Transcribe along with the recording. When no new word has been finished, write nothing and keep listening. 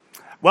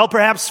Well,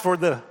 perhaps for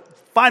the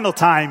final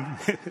time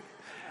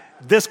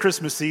this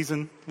Christmas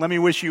season, let me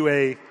wish you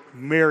a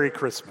Merry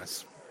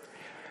Christmas.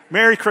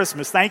 Merry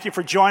Christmas. Thank you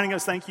for joining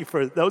us. Thank you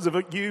for those of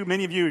you,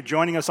 many of you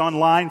joining us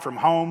online from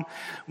home.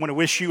 I want to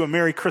wish you a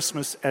Merry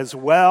Christmas as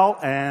well.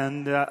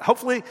 And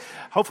hopefully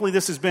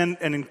this has been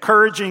an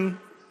encouraging,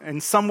 in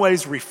some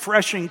ways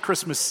refreshing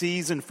Christmas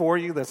season for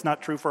you. That's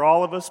not true for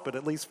all of us, but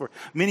at least for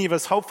many of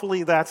us,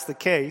 hopefully that's the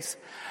case.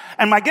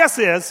 And my guess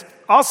is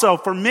also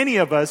for many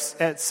of us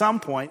at some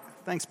point,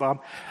 thanks,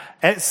 Bob.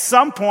 At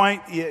some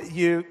point,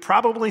 you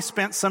probably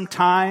spent some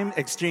time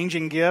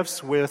exchanging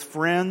gifts with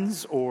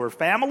friends or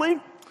family,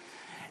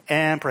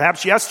 and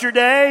perhaps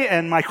yesterday.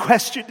 And my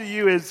question to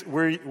you is,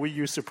 were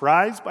you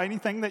surprised by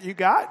anything that you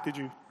got? Did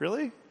you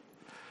really?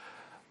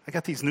 I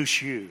got these new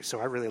shoes, so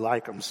I really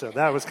like them. So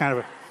that was kind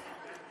of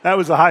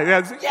a high.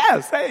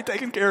 Yes, hey,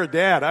 taking care of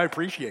Dad. I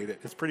appreciate it.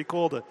 It's pretty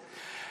cool to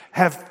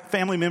have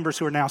family members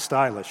who are now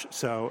stylish.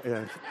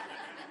 So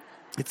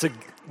it's a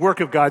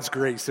work of God's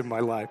grace in my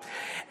life.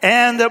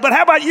 And but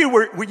how about you?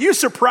 Were you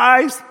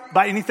surprised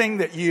by anything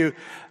that you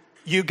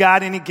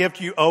got, any gift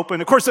you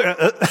opened? Of course,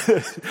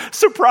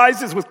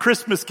 surprises with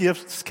Christmas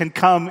gifts can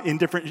come in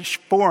different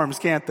forms,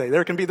 can't they?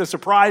 There can be the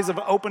surprise of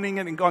opening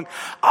it and going,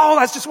 oh,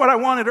 that's just what I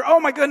wanted, or oh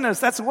my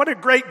goodness, what a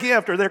great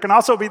gift. Or there can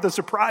also be the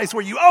surprise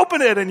where you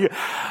open it and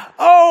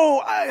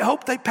I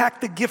hope they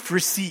packed the gift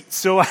receipt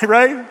so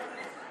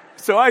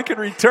I can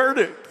return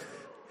it.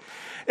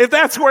 If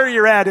that's where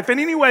you're at, if in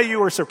any way you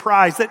were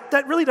surprised,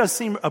 that really does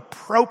seem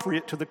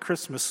appropriate to the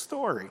Christmas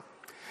story.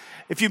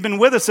 If you've been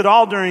with us at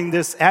all during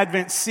this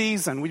Advent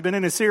season, we've been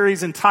in a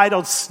series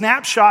entitled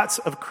Snapshots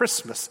of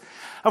Christmas.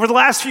 Over the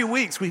last few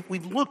weeks,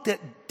 we've looked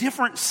at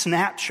different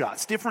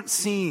snapshots, different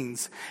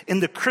scenes in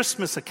the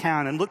Christmas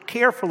account, and looked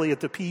carefully at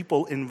the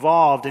people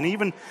involved, and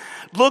even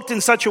looked in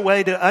such a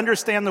way to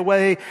understand the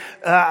way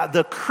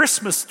the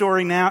Christmas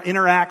story now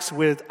interacts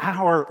with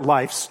our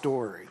life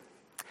story.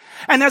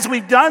 And as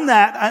we've done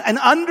that, an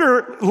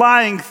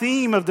underlying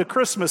theme of the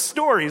Christmas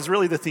story is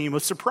really the theme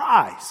of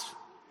surprise.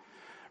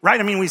 Right?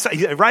 I mean, we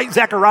say, right?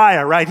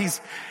 Zechariah, right?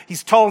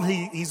 He's told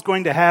he's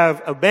going to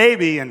have a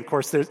baby, and of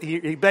course,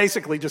 he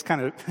basically just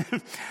kind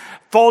of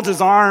folds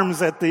his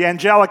arms at the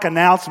angelic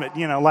announcement,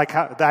 like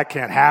how that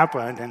can't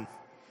happen. And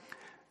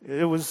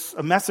it was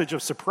a message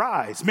of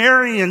surprise.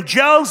 Mary and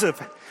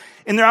Joseph,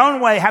 in their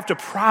own way, have to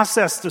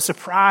process the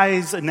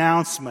surprise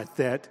announcement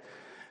that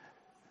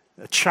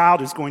a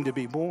child is going to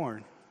be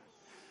born.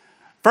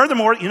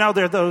 Furthermore,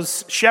 there are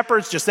those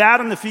shepherds just out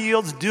in the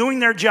fields doing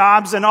their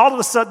jobs, and all of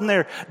a sudden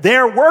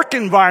their work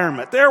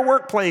environment, their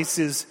workplace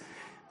is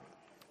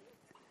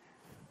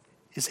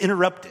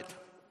interrupted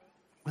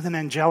with an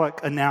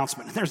angelic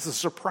announcement. And there's the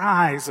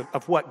surprise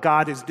of what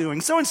God is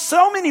doing. So in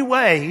so many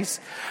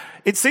ways,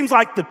 it seems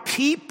like the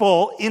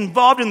people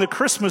involved in the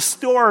Christmas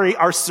story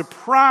are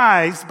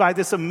surprised by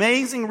this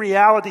amazing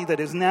reality that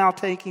is now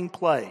taking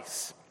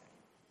place.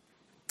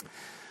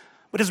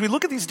 But as we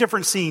look at these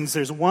different scenes,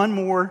 there's one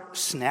more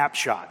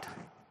snapshot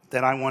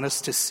that I want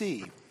us to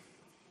see.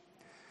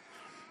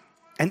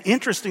 And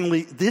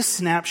interestingly, this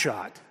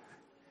snapshot,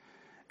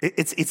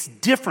 it's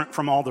different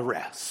from all the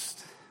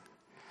rest.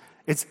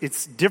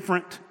 It's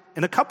different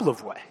in a couple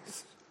of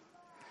ways.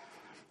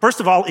 First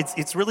of all,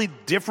 it's really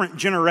different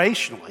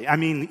generationally. I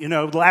mean,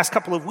 the last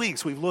couple of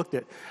weeks we've looked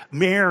at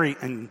Mary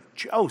and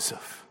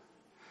Joseph.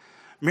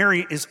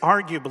 Mary is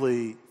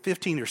arguably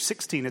 15 or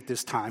 16 at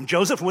this time.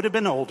 Joseph would have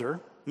been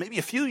older, maybe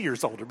a few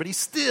years older, but he's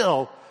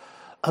still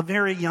a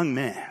very young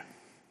man.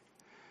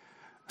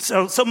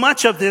 So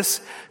much of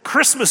this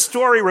Christmas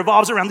story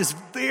revolves around this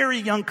very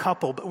young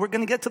couple, but we're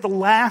going to get to the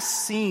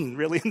last scene,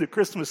 really, in the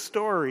Christmas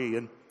story,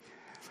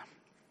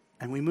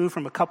 and we move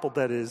from a couple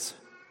that is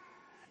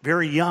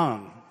very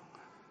young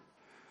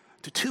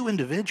to two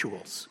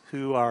individuals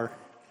who are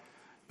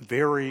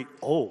very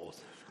old.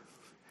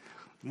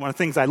 One of the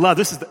things I love,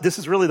 this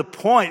is really the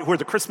point where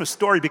the Christmas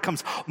story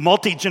becomes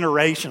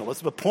multi-generational.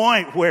 It's the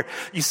point where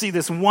you see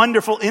this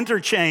wonderful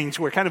interchange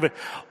where kind of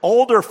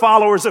older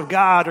followers of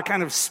God are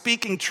kind of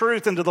speaking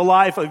truth into the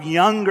life of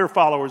younger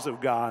followers of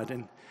God.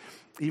 And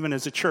even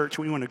as a church,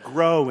 we want to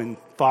grow in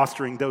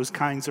fostering those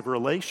kinds of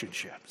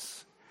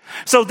relationships.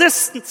 So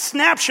this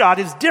snapshot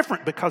is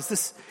different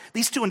because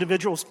these two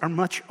individuals are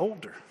much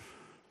older.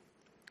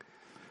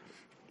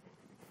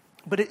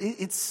 But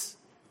it's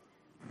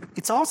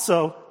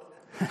also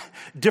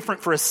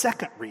different for a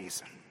second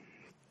reason.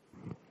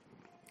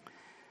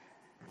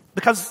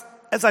 Because,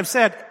 as I've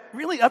said,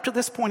 really up to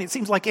this point, it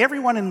seems like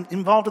everyone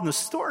involved in the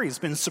story has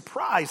been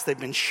surprised. They've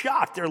been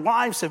shocked. Their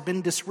lives have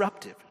been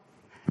disrupted.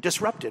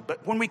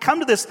 But when we come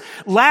to this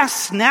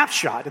last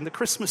snapshot in the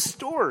Christmas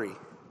story,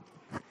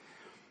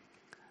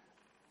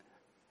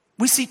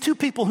 we see two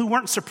people who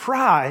weren't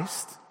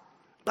surprised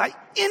by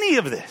any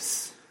of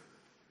this.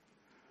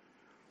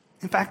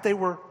 In fact, they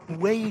were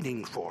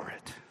waiting for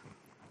it.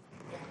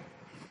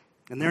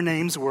 And their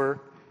names were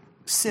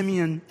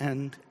Simeon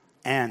and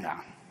Anna.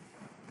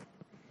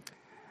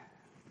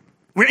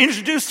 We're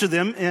introduced to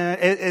them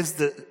as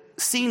the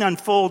scene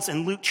unfolds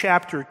in Luke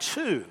chapter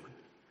 2.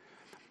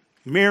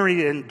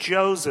 Mary and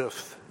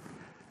Joseph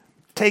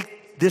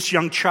take this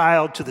young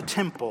child to the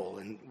temple,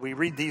 and we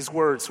read these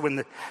words. When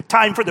the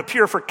time for the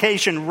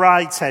purification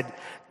rites had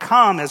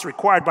come as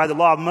required by the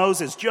law of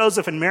Moses,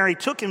 Joseph and Mary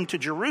took him to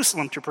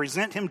Jerusalem to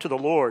present him to the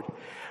Lord.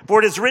 For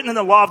it is written in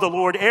the law of the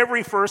Lord,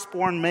 every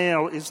firstborn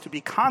male is to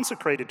be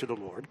consecrated to the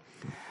Lord,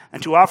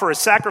 and to offer a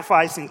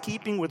sacrifice in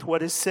keeping with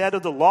what is said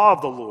of the law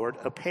of the Lord,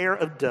 a pair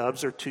of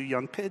doves or 2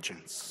 young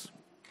pigeons.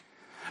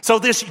 So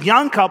this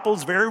young couple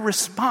is very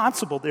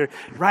responsible. They're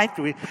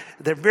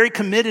very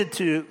committed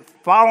to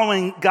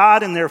following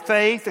God in their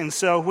faith. And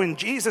so when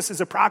Jesus is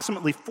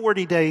approximately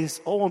 40 days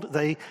old,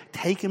 they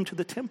take him to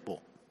the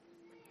temple.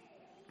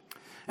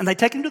 And they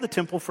take him to the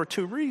temple for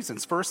 2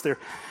 reasons. First,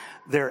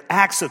 they're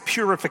acts of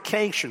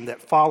purification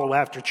that follow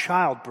after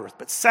childbirth.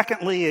 But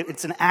secondly,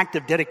 it's an act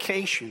of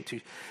dedication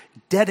to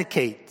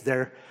dedicate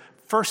their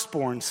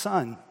firstborn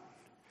son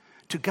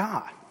to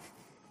God.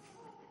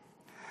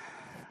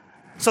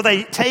 So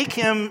they take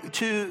him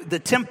to the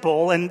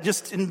temple, and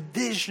just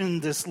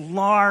envision this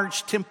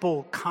large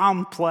temple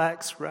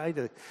complex, right?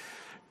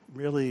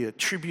 Really a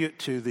tribute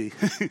to the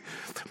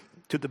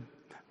to the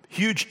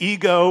huge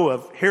ego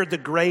of Herod the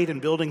Great in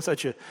building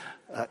such a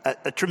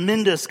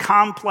tremendous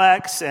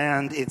complex,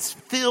 and it's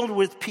filled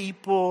with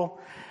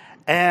people.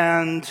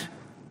 And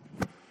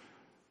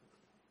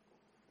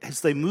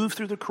as they move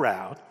through the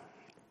crowd,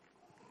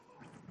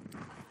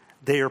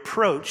 they are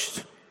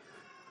approached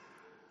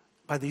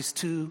by these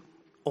 2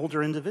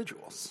 older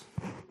individuals,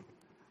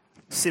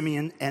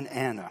 Simeon and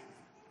Anna.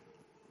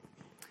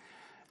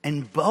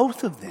 And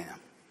both of them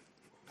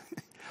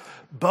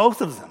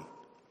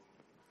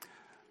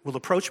will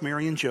approach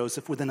Mary and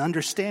Joseph with an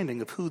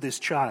understanding of who this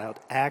child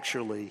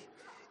actually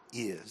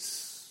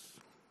is.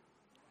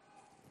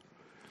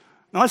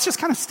 Now let's just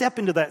kind of step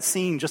into that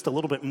scene just a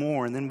little bit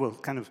more, and then we'll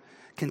kind of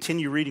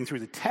continue reading through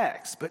the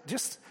text. But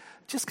just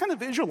kind of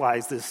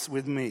visualize this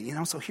with me.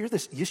 So here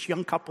this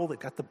young couple, they've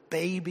got the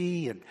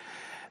baby, and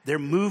they're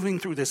moving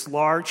through this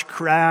large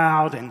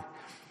crowd. And,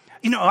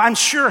 I'm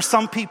sure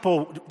some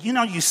people,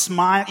 you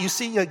smile. You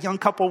see a young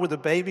couple with a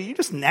baby, you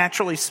just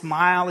naturally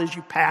smile as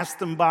you pass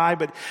them by.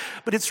 But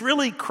it's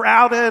really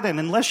crowded, and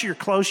unless you're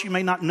close, you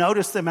may not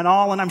notice them at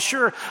all. And I'm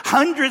sure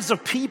hundreds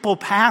of people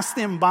pass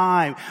them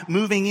by,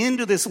 moving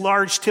into this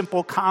large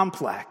temple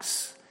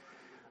complex,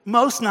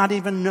 most not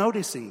even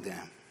noticing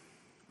them.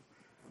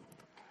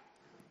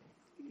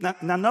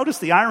 Now notice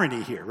the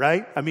irony here,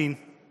 right? I mean,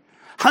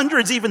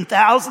 hundreds, even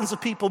thousands of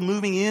people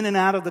moving in and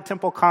out of the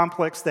temple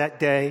complex that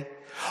day,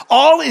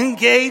 all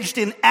engaged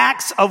in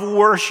acts of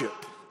worship,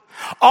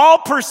 all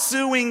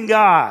pursuing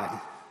God.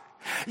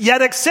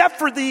 Yet except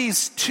for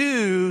these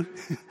 2,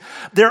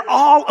 they're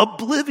all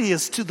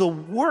oblivious to the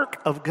work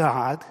of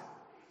God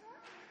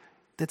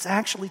that's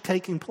actually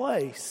taking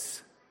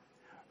place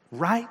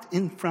right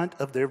in front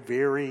of their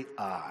very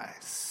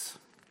eyes.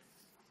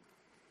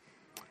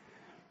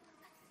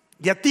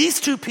 Yet these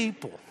 2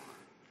 people,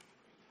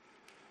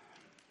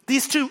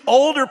 these 2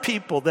 older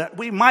people that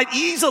we might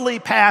easily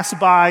pass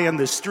by in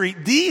the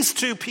street, these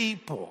 2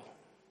 people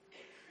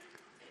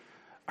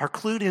are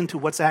clued into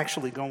what's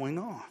actually going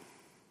on.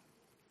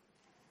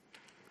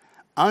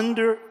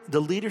 Under the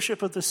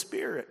leadership of the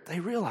Spirit, they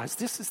realize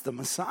this is the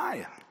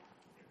Messiah.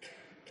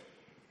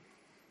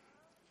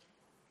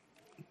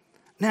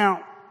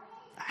 Now,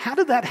 how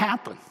did that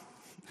happen?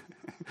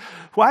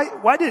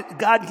 Why did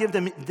God give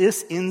them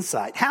this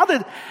insight? How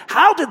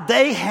did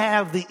they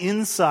have the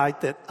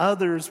insight that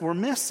others were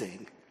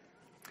missing?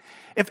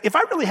 If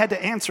I really had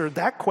to answer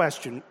that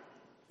question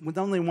with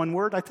only one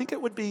word, I think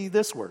it would be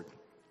this word: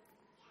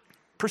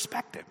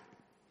 perspective.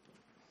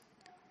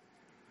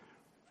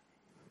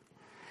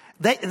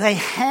 They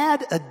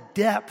had a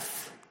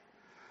depth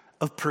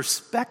of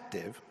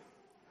perspective,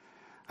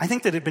 I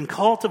think, that had been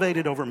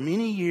cultivated over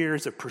many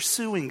years of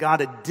pursuing God,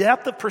 a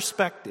depth of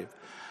perspective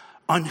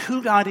on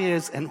who God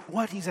is and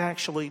what he's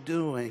actually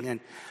doing.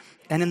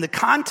 And in the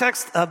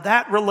context of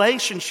that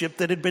relationship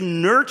that had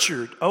been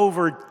nurtured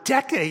over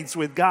decades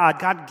with God,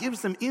 God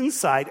gives them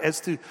insight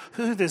as to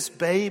who this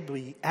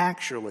baby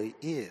actually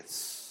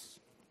is.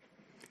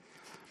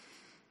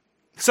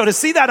 So to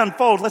see that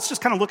unfold, let's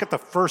just kind of look at the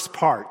first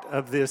part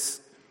of this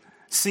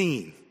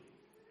scene.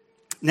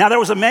 Now there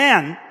was a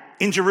man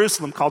in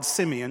Jerusalem called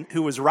Simeon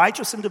who was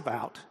righteous and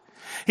devout.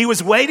 He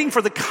was waiting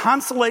for the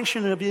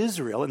consolation of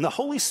Israel, and the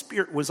Holy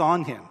Spirit was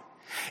on him.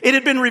 It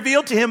had been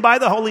revealed to him by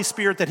the Holy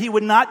Spirit that he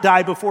would not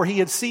die before he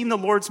had seen the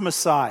Lord's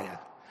Messiah.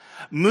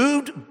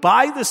 Moved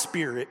by the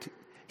Spirit,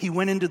 he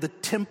went into the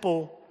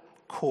temple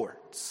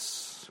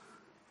courts.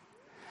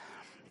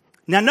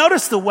 Now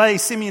notice the way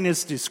Simeon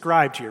is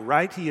described here,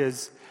 right?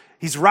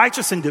 He's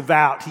righteous and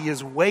devout. He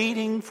is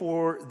waiting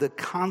for the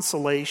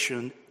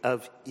consolation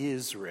of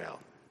Israel.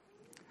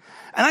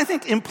 And I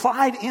think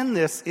implied in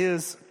this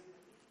is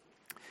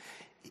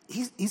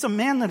he's a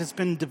man that has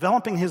been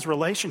developing his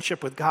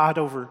relationship with God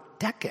over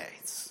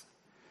decades.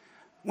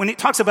 When it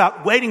talks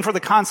about waiting for the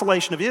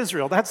consolation of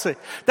Israel, that's a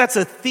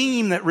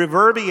theme that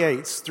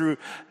reverberates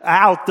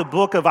throughout the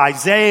book of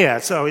Isaiah.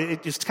 So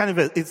it just kind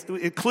of,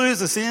 it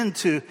clues us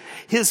into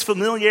his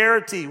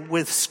familiarity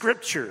with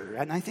Scripture.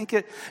 And I think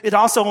it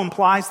also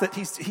implies that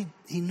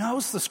he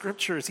knows the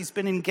Scriptures. He's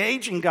been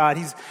engaging God.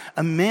 He's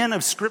a man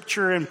of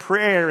Scripture and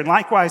prayer. And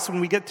likewise,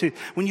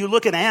 when you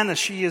look at Anna,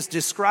 she is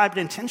described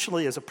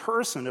intentionally as a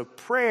person of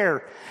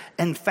prayer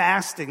and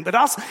fasting. But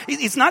also,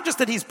 it's not just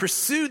that he's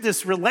pursued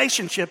this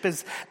relationship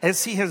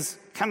as he has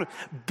kind of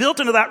built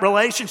into that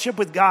relationship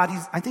with God.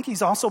 I think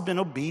he's also been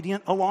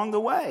obedient along the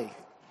way.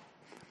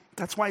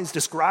 That's why he's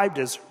described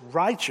as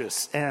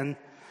righteous and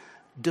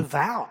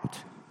devout.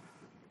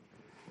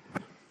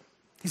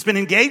 He's been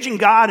engaging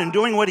God and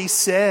doing what he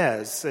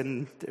says,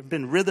 and there have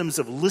been rhythms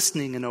of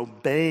listening and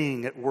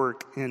obeying at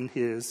work in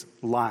his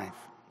life.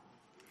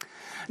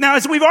 Now,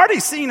 as we've already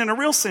seen, in a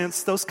real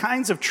sense, those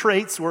kinds of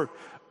traits were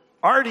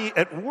already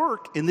at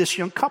work in this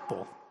young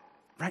couple,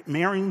 right?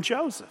 Mary and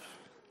Joseph.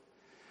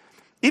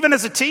 Even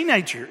as a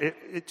teenager,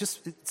 it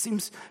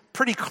seems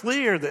pretty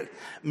clear that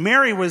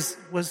Mary was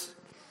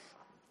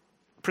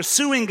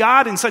pursuing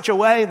God in such a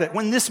way that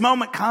when this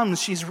moment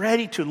comes, she's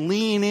ready to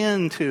lean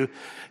into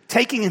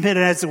taking him in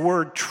as a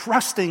word,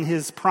 trusting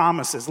his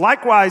promises.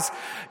 Likewise,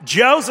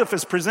 Joseph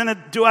is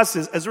presented to us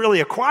as really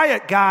a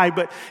quiet guy,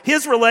 but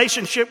his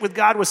relationship with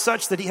God was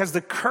such that he has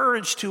the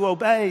courage to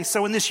obey.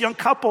 So in this young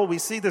couple, we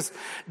see this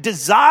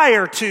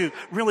desire to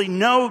really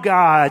know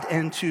God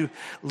and to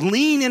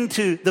lean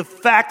into the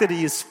fact that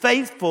he is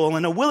faithful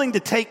and are willing to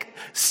take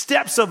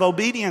steps of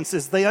obedience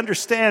as they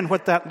understand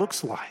what that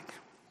looks like.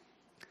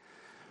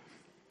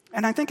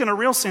 And I think in a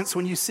real sense,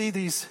 when you see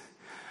these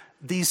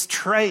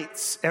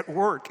traits at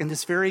work in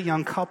this very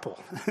young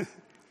couple,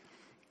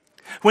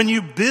 when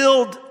you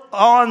build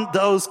on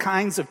those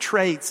kinds of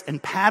traits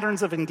and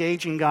patterns of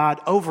engaging God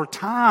over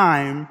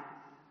time,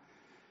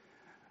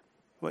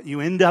 what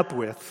you end up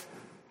with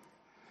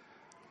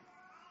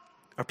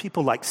are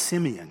people like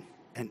Simeon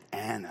and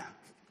Anna.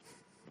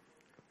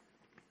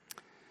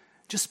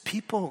 Just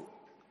people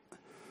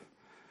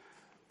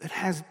that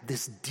has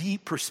this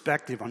deep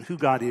perspective on who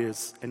God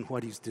is and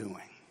what he's doing.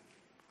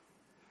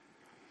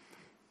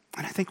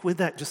 And I think with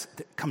that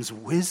comes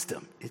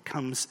wisdom. It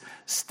comes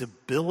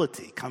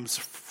stability, it comes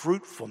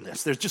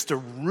fruitfulness. There's just a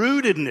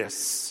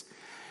rootedness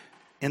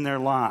in their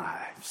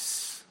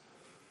lives.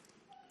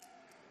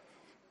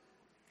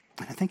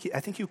 And I think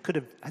you could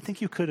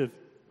have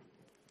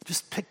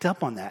just picked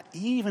up on that,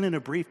 even in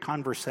a brief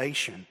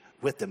conversation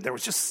with them. There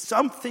was just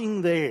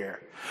something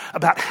there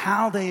about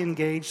how they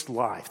engaged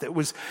life that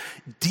was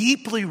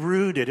deeply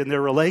rooted in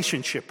their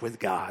relationship with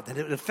God, that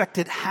it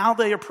affected how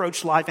they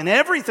approached life and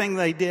everything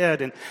they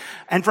did.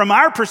 And from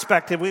our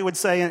perspective, we would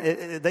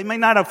say they may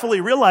not have fully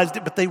realized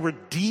it, but they were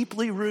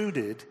deeply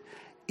rooted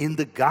in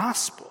the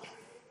gospel.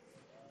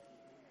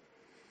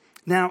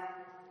 Now,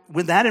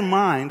 with that in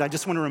mind, I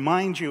just want to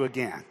remind you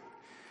again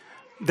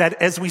that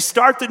as we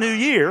start the new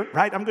year,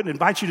 right, I'm going to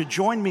invite you to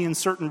join me in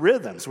certain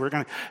rhythms. We're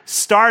going to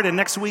start, and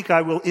next week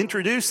I will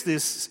introduce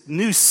this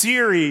new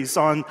series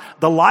on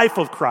the life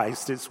of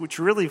Christ, which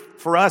really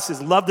for us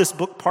is Love This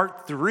Book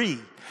Part 3.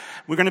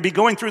 We're going to be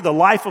going through the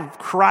life of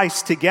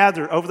Christ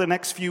together over the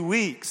next few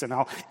weeks, and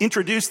I'll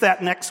introduce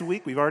that next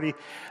week. We've already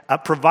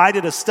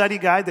provided a study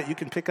guide that you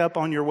can pick up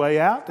on your way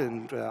out,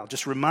 and I'll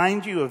just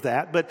remind you of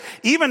that. But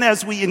even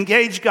as we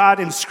engage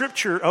God in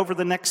Scripture over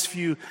the next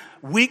few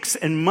weeks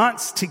and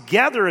months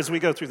together as we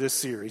go through this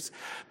series,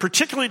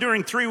 particularly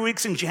during 3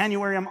 weeks in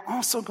January, I'm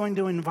also going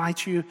to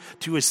invite you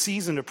to a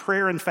season of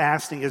prayer and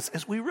fasting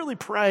as we really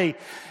pray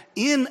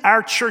in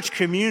our church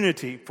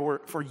community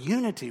for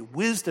unity,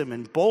 wisdom,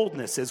 and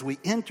boldness as we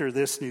enter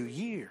this new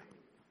year.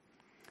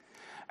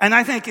 And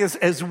I think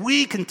as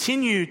we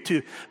continue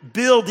to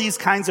build these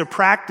kinds of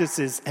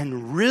practices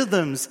and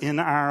rhythms in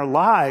our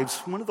lives,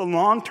 one of the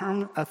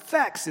long-term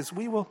effects is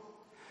we'll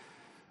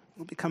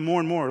become more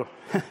and more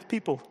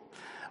people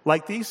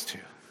like these two.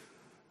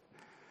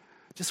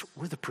 Just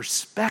with a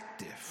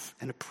perspective,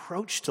 an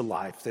approach to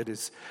life that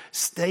is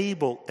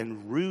stable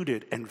and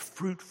rooted and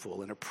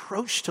fruitful, an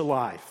approach to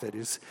life that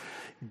is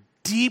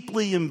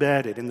deeply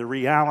embedded in the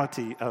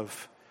reality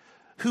of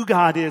who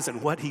God is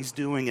and what he's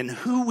doing and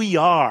who we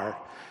are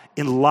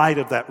in light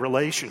of that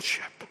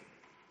relationship.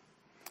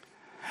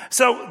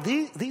 So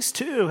these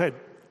two had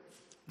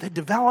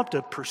developed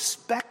a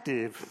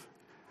perspective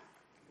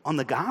on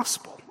the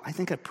gospel. I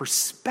think a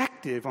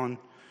perspective on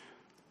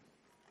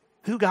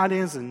who God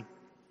is and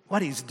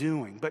what he's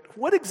doing. But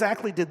what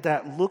exactly did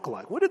that look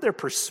like? What did their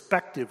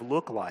perspective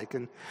look like?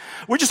 And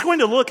we're just going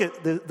to look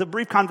at the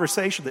brief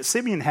conversation that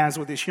Simeon has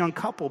with this young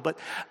couple. But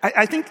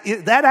I think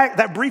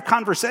that brief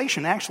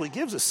conversation actually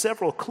gives us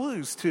several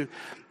clues to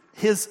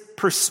his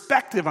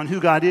perspective on who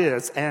God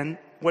is and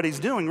what he's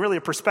doing, really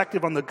a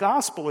perspective on the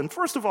gospel. And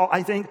first of all,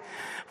 I think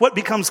what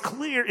becomes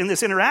clear in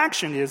this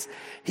interaction is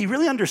he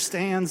really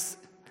understands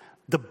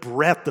the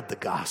breadth of the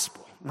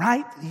gospel,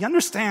 right? He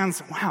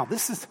understands, wow,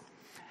 this is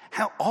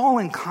how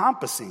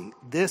all-encompassing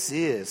this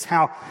is,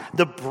 how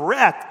the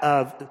breadth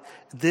of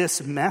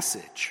this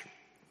message.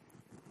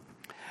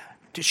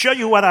 To show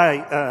you what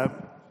I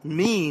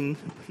mean,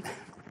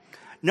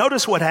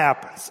 notice what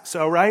happens.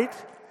 So, right?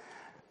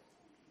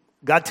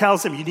 God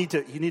tells him you need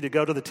to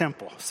go to the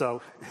temple.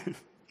 So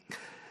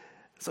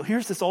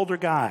here's this older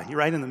guy. You're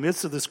right in the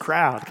midst of this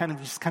crowd. Kind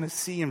of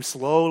see him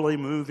slowly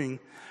moving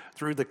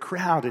through the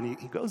crowd, and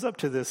he goes up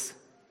to this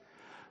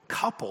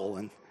couple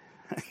and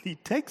he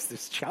takes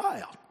this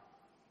child.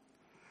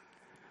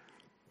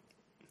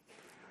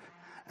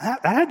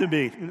 That had to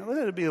be a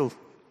little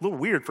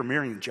weird for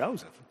Mary and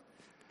Joseph.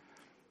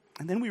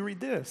 And then we read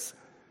this.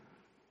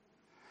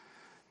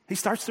 He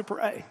starts to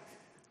pray.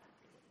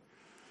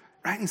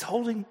 Right? He's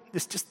holding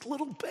this just a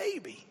little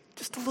baby.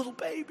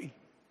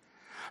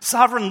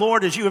 Sovereign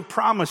Lord, as you have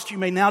promised, you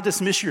may now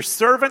dismiss your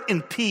servant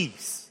in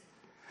peace.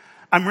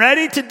 I'm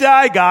ready to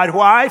die, God.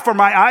 Why? For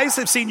my eyes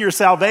have seen your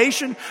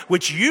salvation,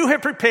 which you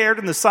have prepared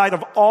in the sight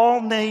of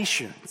all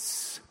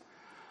nations.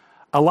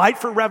 A light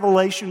for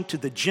revelation to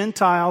the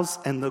Gentiles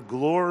and the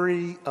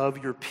glory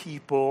of your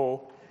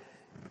people,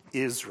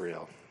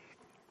 Israel.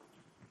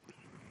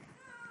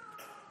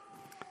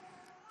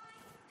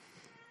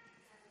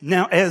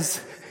 Now,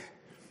 as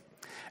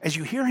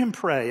you hear him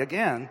pray,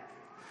 again,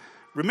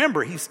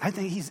 remember, he's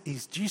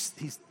just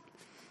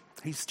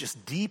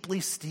deeply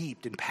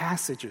steeped in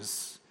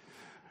passages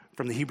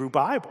from the Hebrew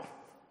Bible.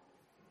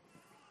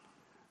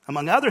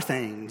 Among other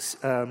things,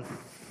 the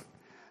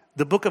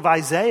book of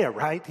Isaiah,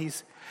 right?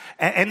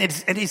 And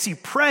as he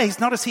prays,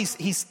 notice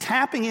he's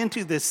tapping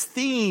into this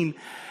theme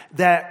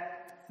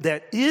that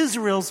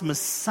Israel's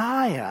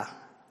Messiah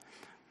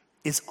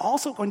is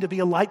also going to be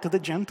a light to the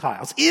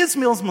Gentiles.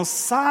 Israel's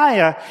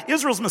Messiah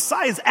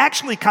is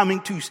actually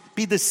coming to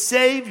be the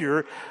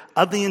Savior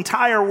of the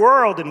entire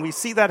world. And we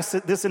see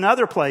this in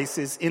other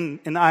places. In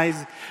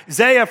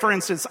Isaiah, for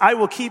instance, I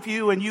will keep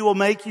you and will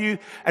make you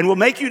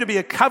to be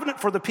a covenant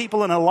for the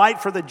people and a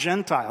light for the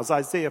Gentiles.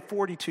 Isaiah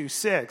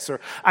 42:6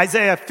 or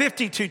Isaiah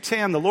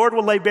 52:10. The Lord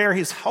will lay bare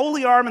his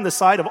holy arm in the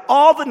sight of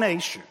all the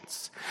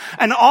nations,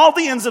 and all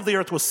the ends of the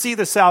earth will see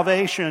the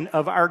salvation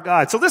of our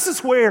God. So this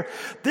is where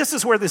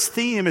this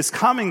theme is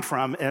coming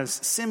from as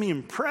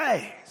Simeon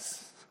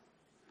prays.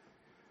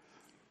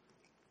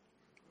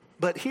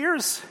 But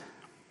here's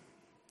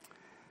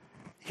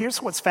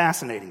what's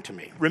fascinating to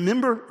me.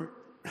 Remember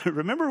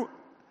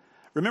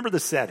the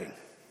setting.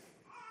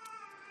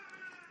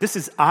 This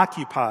is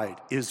occupied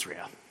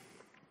Israel,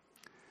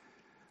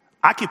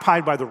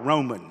 occupied by the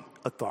Roman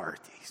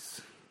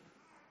authorities.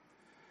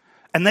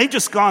 And they've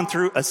just gone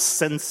through a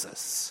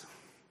census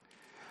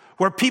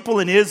where people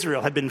in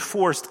Israel have been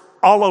forced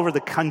all over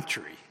the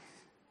country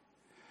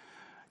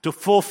to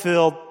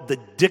fulfill the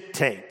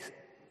dictate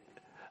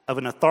of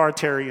an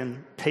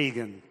authoritarian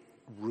pagan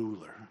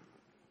ruler.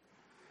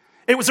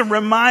 It was a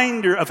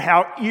reminder of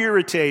how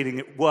irritating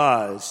it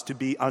was to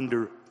be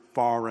under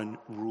foreign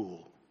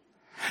rule.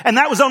 And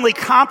that was only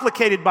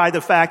complicated by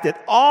the fact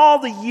that all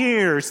the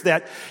years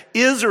that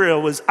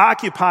Israel was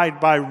occupied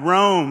by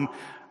Rome,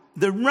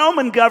 the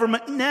Roman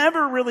government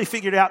never really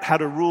figured out how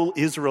to rule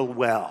Israel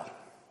well.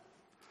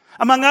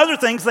 Among other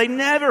things, they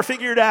never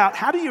figured out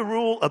how do you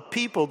rule a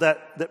people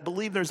that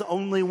believe there's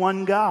only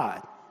one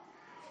God.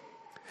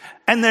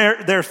 And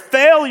their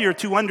failure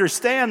to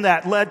understand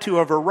that led to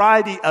a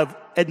variety of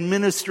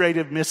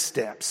administrative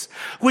missteps,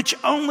 which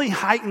only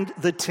heightened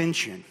the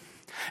tension.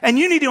 And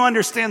you need to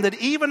understand that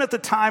even at the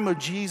time of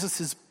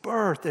Jesus'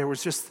 birth, there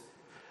was just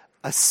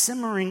a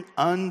simmering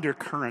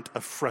undercurrent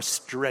of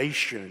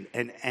frustration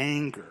and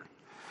anger.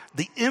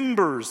 The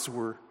embers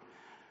were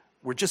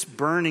just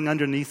burning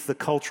underneath the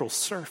cultural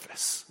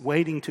surface,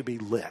 waiting to be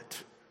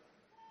lit.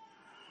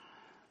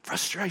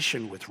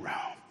 Frustration with Rome.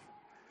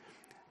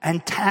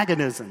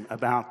 Antagonism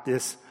about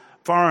this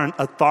foreign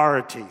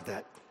authority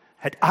that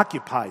had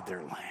occupied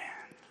their land.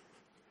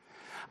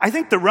 I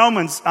think the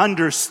Romans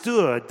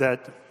understood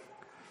that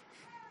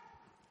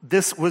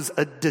this was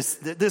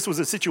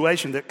a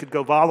situation that could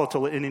go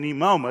volatile in any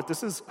moment.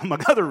 This is,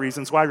 among other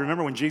reasons, why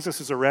remember when Jesus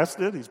is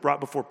arrested, he's brought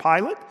before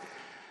Pilate,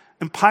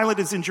 and Pilate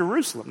is in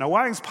Jerusalem. Now,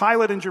 why is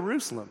Pilate in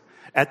Jerusalem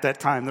at that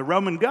time, the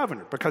Roman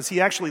governor? Because he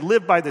actually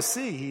lived by the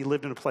sea. He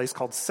lived in a place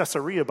called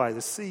Caesarea by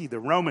the sea, the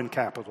Roman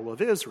capital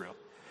of Israel.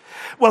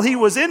 Well, he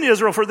was in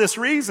Israel for this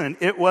reason.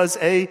 It was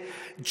a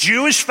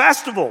Jewish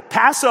festival,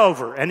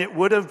 Passover, and it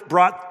would have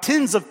brought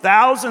tens of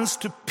thousands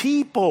of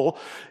people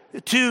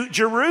to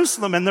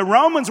Jerusalem. And the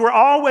Romans were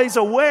always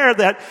aware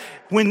that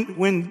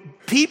when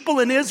people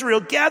in Israel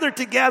gathered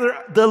together,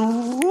 the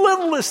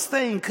littlest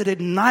thing could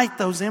ignite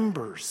those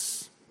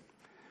embers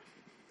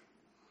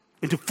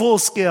into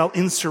full-scale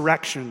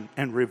insurrection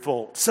and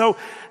revolt. So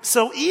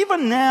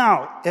even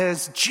now,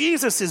 as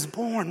Jesus is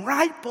born,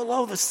 right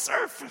below the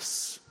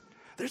surface,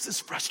 there's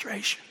this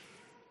frustration.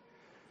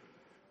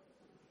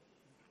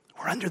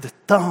 We're under the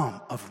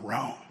thumb of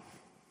Rome.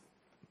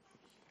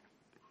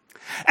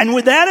 And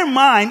with that in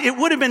mind, it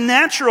would have been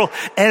natural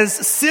as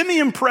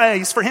Simeon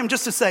prays for him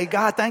just to say,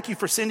 God, thank you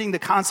for sending the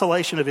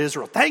consolation of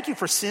Israel. Thank you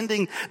for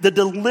sending the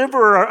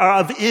deliverer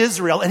of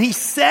Israel. And he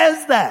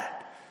says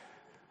that.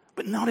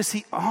 But notice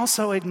he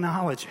also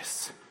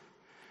acknowledges,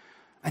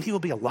 and he will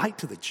be a light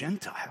to the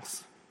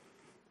Gentiles.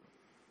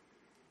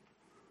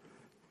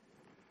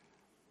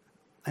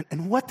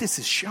 And what this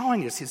is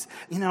showing us is,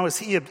 as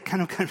he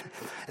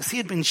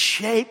had been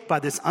shaped by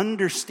this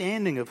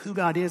understanding of who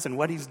God is and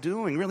what he's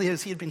doing, really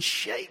as he had been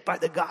shaped by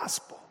the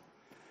gospel,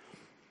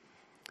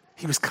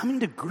 he was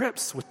coming to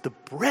grips with the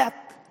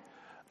breadth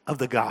of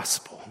the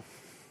gospel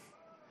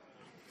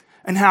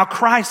and how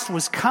Christ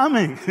was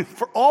coming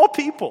for all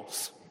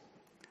peoples.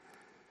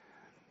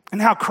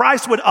 And how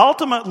Christ would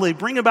ultimately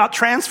bring about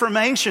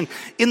transformation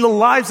in the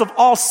lives of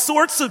all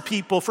sorts of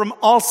people from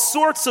all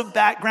sorts of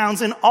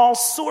backgrounds in all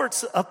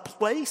sorts of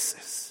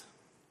places.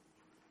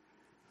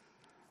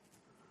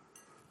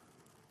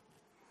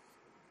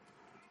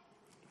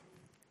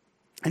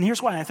 And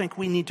here's why I think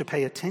we need to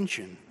pay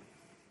attention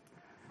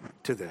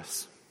to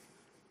this.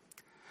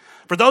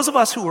 For those of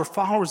us who are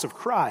followers of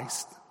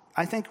Christ,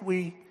 I think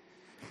we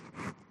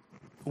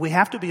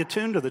have to be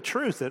attuned to the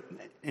truth that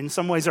in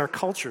some ways our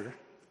culture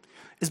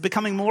is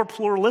becoming more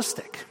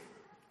pluralistic.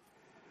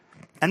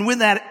 And with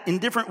that, in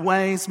different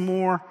ways,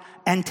 more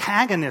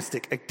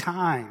antagonistic at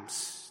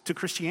times to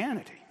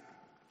Christianity.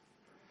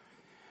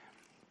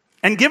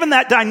 And given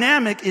that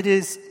dynamic, it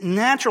is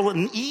natural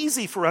and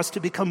easy for us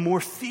to become more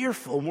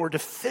fearful, more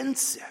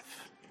defensive.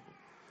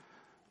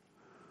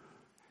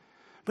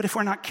 But if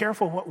we're not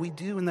careful, what we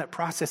do in that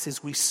process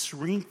is we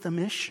shrink the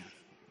mission.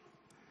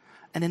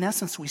 And in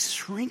essence, we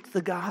shrink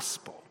the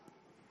gospel.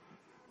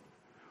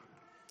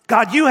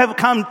 God, you have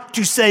come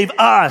to save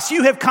us.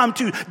 You have come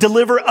to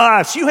deliver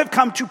us. You have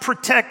come to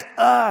protect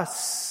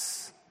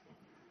us.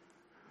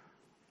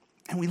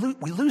 And we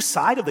lose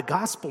sight of the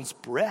gospel's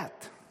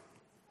breadth.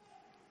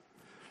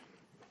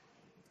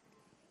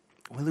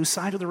 We lose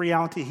sight of the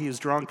reality he has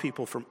drawn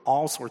people from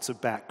all sorts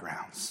of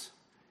backgrounds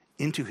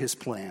into his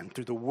plan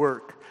through the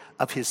work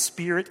of his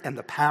Spirit and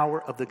the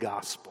power of the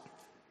gospel.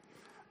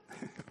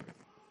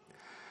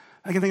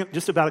 I can think of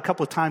just about a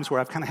couple of times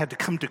where I've kind of had to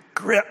come to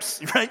grips,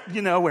 right?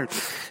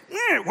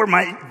 Where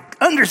my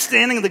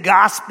understanding of the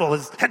gospel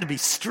has had to be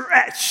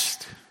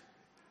stretched.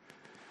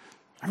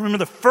 I remember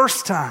the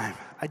first time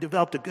I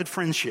developed a good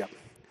friendship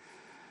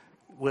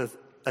with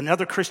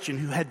another Christian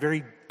who had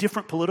very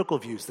different political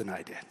views than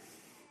I did.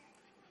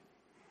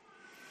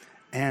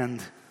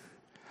 And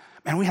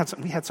we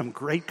had some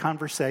great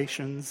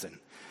conversations, and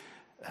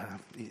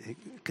he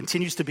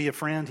continues to be a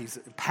friend. He's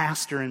a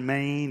pastor in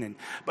Maine,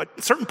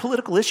 but certain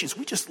political issues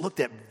we just looked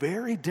at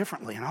very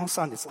differently. And all of a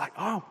sudden, it's like,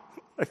 I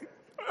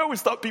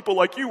always thought people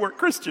like you weren't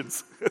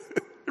Christians,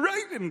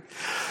 right? And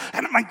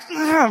I'm like,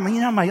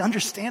 my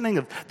understanding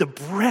of the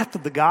breadth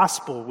of the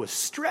gospel was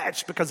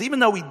stretched because even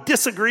though we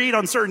disagreed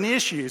on certain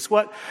issues,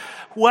 what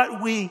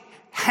we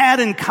had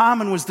in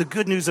common was the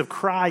good news of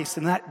Christ,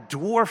 and that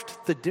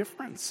dwarfed the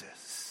differences.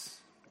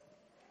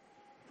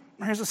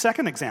 Here's a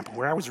second example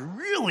where I was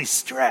really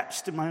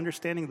stretched in my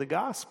understanding of the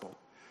gospel.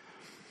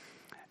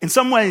 In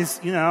some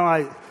ways,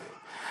 I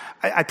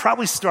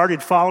probably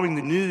started following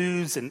the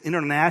news and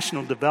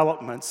international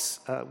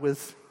developments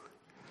with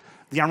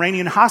the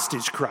Iranian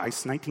hostage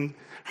crisis,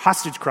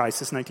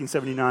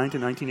 1979 to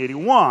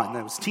 1981.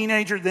 I was a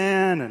teenager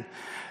then, and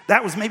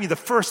that was maybe the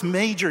first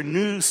major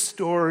news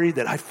story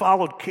that I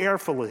followed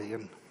carefully.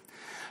 And,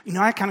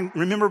 I kind of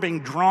remember being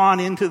drawn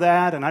into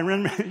that, and I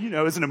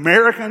remember, as an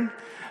American,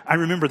 I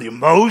remember the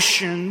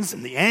emotions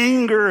and the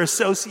anger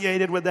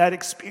associated with that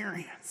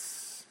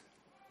experience.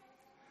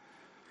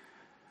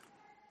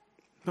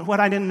 But what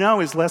I didn't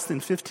know is less than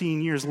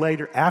 15 years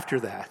later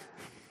after that,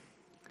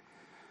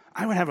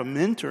 I would have a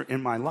mentor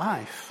in my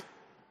life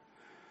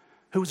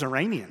who was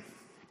Iranian.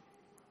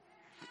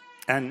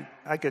 And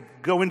I could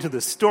go into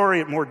the story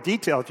in more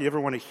detail if you ever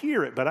want to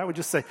hear it, but I would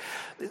just say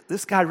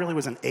this guy really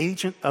was an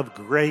agent of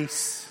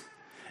grace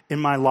in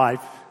my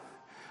life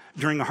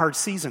during a hard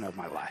season of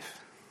my life.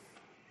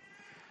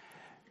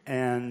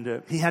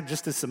 And he had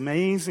just this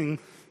amazing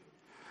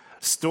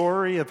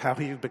story of how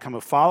he had become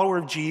a follower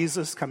of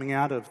Jesus coming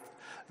out of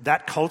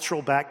that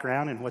cultural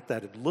background and what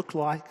that had looked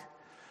like.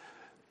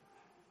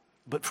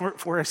 But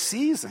for a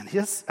season,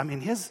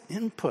 his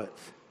input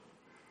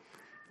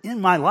in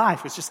my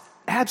life was just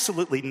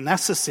absolutely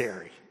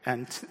necessary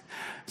and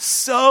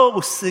so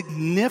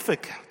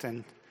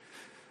significant.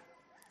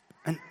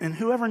 And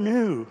whoever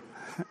knew,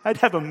 I'd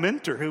have a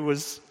mentor who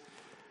was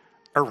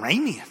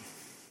Iranian.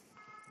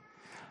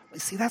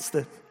 See, these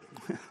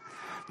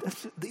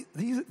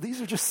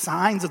are just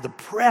signs of the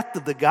breadth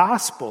of the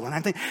gospel. And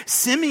I think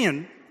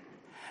Simeon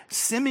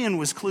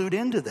was clued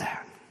into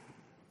that.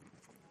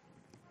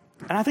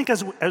 And I think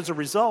as a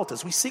result,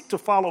 as we seek to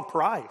follow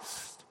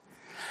Christ,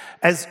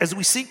 as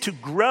we seek to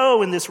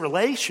grow in this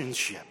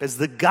relationship, as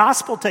the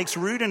gospel takes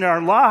root in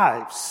our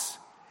lives,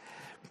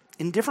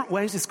 in different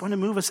ways it's going to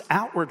move us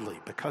outwardly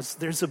because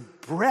there's a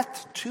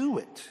breadth to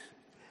it.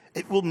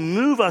 It will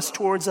move us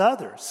towards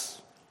others.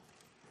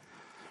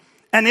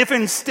 And if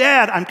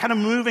instead I'm kind of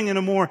moving in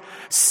a more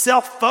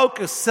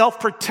self-focused,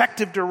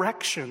 self-protective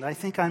direction, I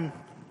think I'm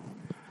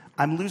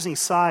losing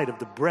sight of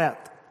the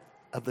breadth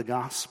of the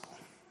gospel.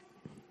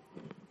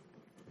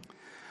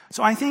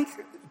 So I think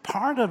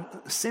part of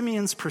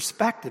Simeon's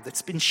perspective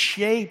that's been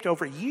shaped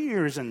over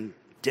years and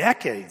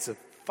decades of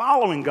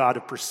following God,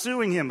 of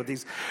pursuing Him, of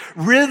these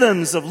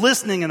rhythms of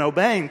listening and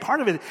obeying.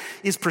 Part of it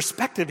is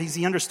perspective.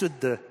 He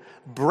understood the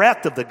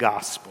breadth of the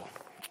gospel.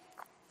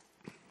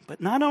 But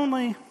not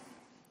only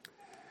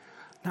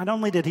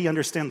did he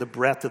understand the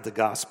breadth of the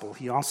gospel,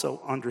 he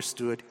also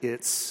understood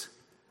its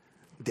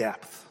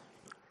depth,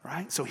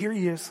 right? So here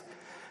he is.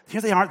 Here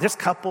they are, this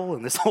couple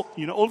and this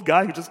old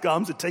guy who just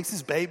comes and takes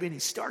his baby and he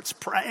starts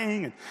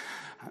praying. And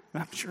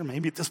I'm sure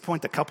maybe at this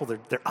point the couple,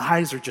 their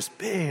eyes are just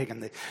big,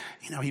 and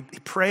he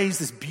prays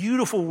these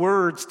beautiful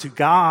words to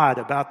God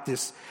about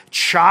this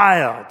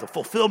child, the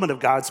fulfillment of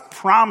God's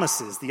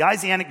promises, the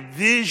Isaianic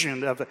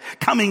vision of a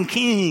coming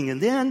king. And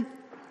then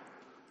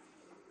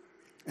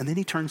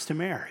he turns to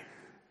Mary,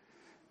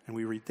 and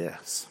we read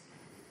this.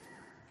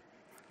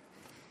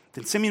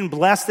 Then Simeon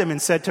blessed them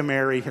and said to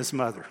Mary, his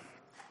mother,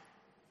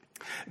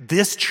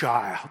 "This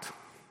child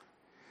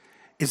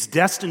is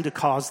destined to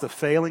cause the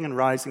failing and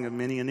rising of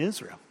many in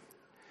Israel,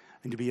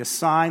 and to be a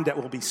sign that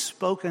will be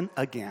spoken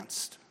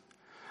against,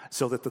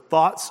 so that the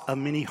thoughts of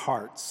many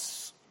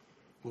hearts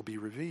will be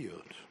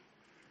revealed."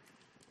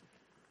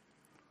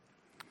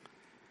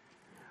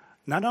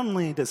 Not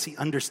only does he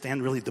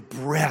understand really the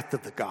breadth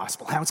of the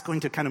gospel, how it's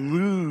going to kind of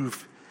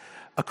move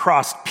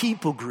across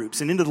people groups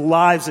and into the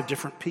lives of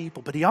different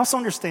people, but he also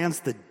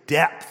understands the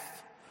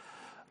depth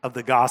of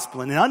the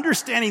gospel. And in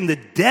understanding the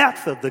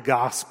depth of the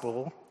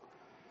gospel,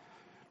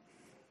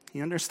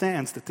 he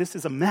understands that this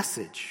is a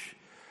message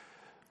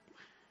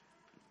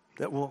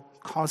that will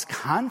cause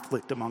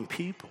conflict among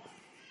people.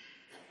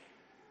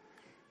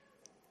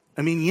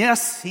 I mean,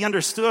 yes, he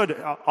understood,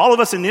 all of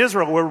us in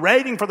Israel were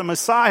waiting for the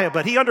Messiah,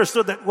 but he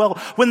understood that, well,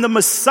 when the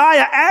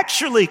Messiah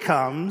actually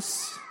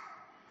comes,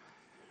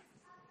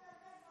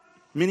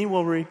 many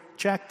will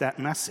reject that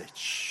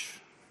message.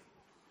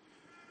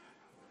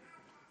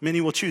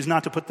 Many will choose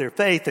not to put their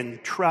faith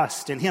and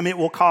trust in him. It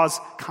will cause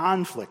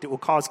conflict. It will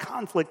cause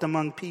conflict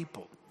among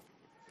people.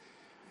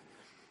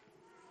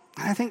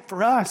 And I think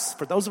for us,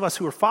 for those of us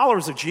who are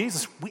followers of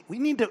Jesus, we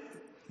need to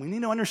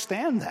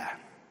understand that.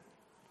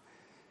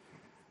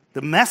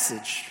 The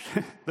message,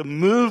 the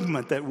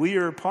movement that we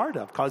are a part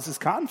of causes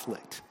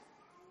conflict.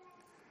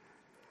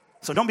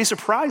 So don't be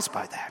surprised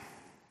by that.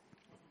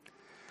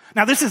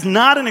 Now, this is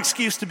not an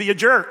excuse to be a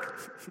jerk,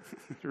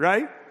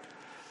 right?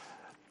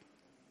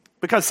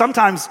 Because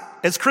sometimes,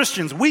 as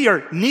Christians, we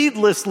are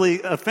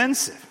needlessly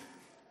offensive.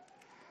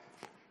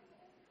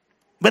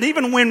 But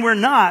even when we're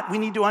not, we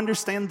need to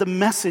understand the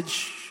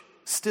message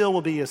still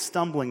will be a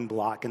stumbling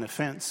block, an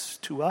offense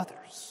to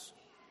others.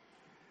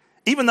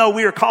 Even though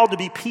we are called to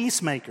be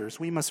peacemakers,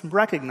 we must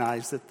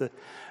recognize that the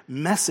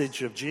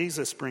message of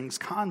Jesus brings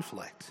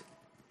conflict.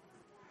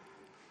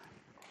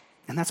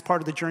 And that's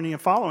part of the journey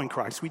of following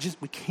Christ. We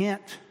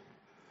can't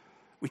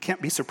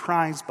be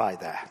surprised by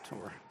that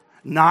or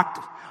knocked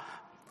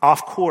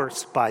off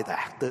course by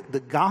that. The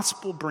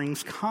gospel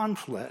brings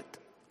conflict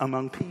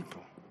among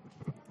people.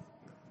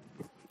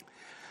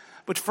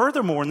 But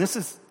furthermore,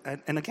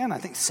 and again, I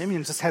think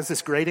Simeon just has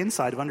this great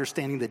insight of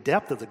understanding the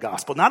depth of the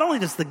gospel. Not only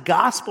does the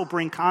gospel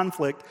bring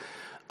conflict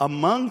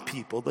among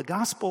people, the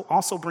gospel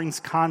also brings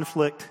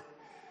conflict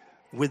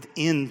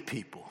within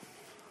people.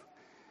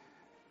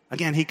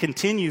 Again, he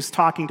continues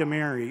talking to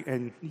Mary,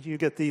 and you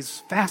get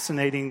these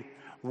fascinating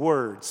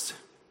words.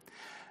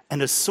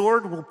 "And a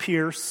sword will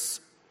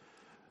pierce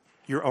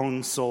your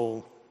own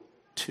soul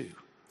too."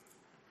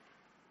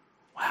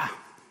 Wow.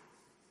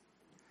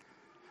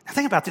 Now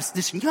think about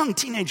this young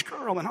teenage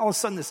girl, and all of a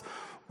sudden this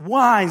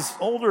wise,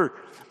 older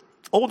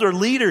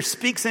leader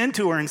speaks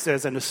into her and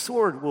says, "And a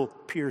sword will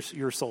pierce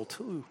your soul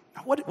too."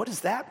 Now what does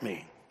that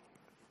mean?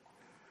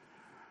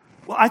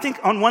 Well, I think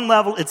on one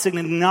level, it's an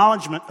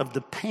acknowledgement of the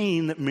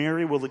pain that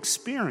Mary will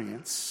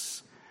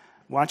experience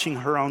watching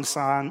her own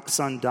son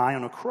die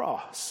on a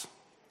cross.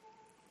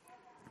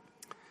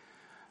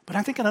 But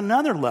I think on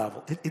another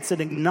level, it's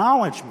an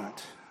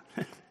acknowledgement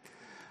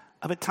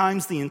of at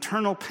times the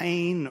internal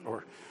pain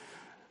or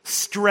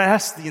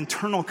stress, the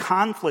internal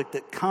conflict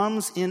that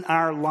comes in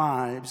our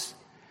lives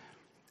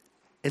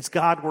as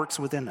God works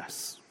within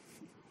us.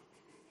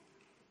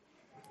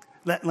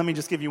 Let me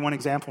just give you one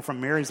example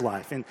from Mary's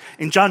life.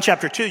 In John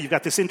chapter 2, you've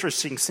got this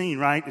interesting scene,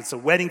 right? It's a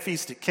wedding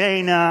feast at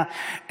Cana,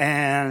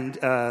 and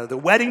the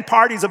wedding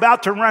party's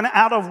about to run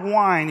out of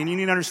wine. And you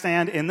need to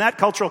understand, in that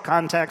cultural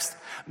context,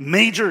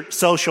 major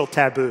social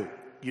taboo.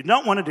 You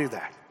don't want to do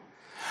that.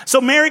 So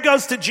Mary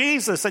goes to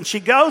Jesus, and she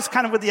goes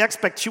kind of with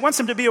the she wants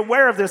him to be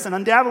aware of this, and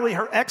undoubtedly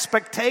her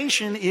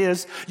expectation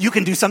is, you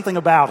can do something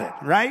about it,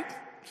 right?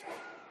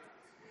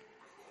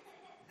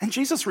 And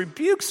Jesus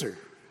rebukes her.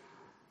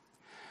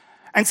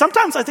 And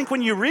sometimes I think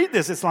when you read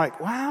this, it's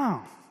like,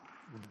 wow,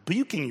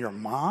 rebuking your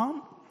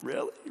mom?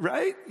 Really?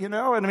 Right? And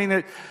I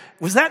mean,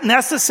 was that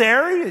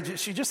necessary?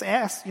 She just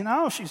asked,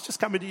 she's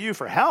just coming to you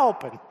for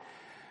help.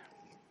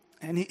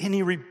 And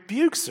he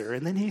rebukes her,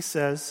 and then he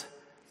says,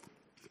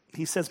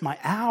 my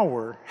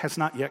hour has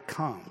not yet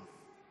come.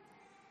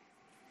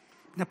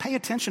 Now pay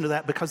attention to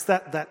that, because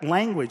that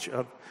language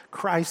of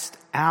Christ's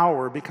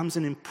hour becomes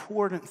an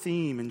important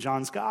theme in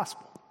John's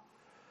gospel.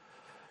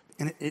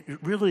 And it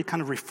really kind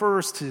of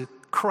refers to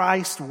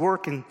Christ's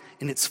work in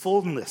its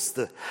fullness,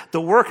 the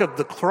work of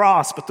the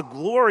cross, but the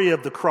glory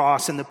of the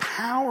cross and the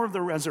power of the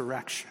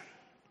resurrection.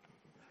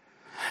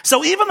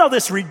 So even though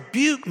this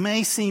rebuke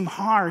may seem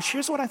harsh,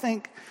 here's what I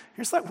think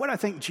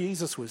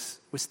Jesus was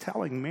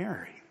telling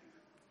Mary.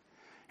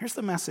 Here's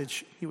the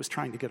message he was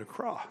trying to get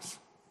across.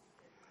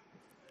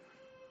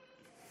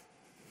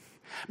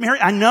 Mary,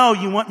 I know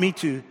you want me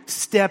to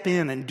step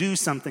in and do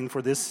something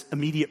for this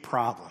immediate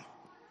problem.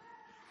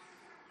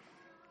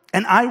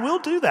 And I will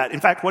do that.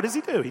 In fact, what does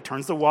he do? He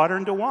turns the water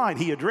into wine.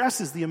 He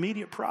addresses the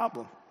immediate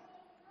problem.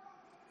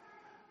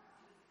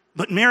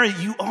 But Mary,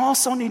 you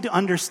also need to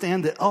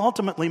understand that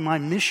ultimately my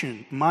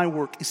mission, my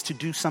work, is to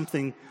do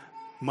something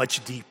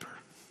much deeper.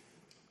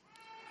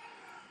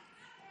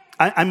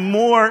 I'm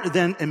more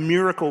than a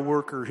miracle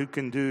worker who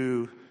can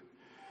do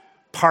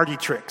party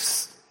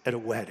tricks at a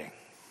wedding.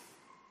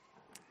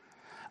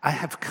 I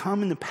have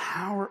come in the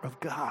power of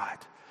God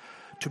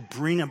to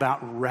bring about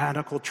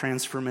radical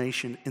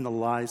transformation in the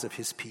lives of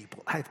his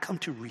people. I have come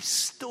to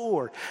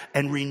restore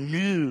and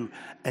renew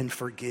and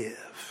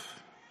forgive.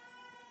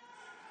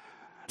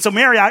 So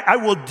Mary, I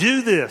will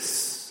do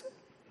this,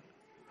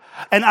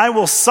 and I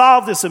will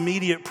solve this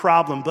immediate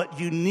problem, but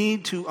you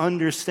need to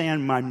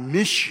understand my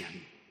mission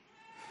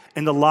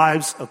in the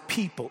lives of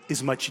people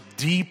is much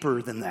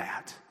deeper than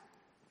that.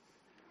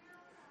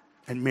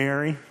 And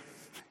Mary,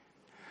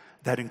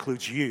 that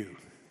includes you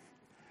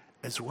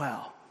as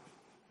well.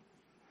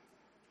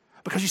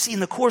 Because you see, in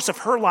the course of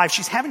her life,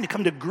 she's having to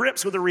come to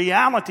grips with the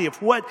reality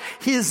of what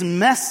his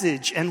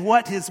message and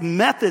what his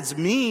methods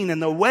mean and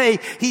the way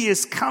he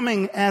is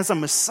coming as a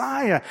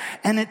Messiah.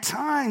 And at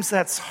times,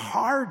 that's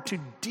hard to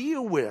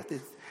deal with.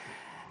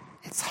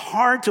 It's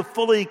hard to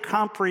fully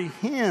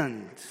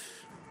comprehend.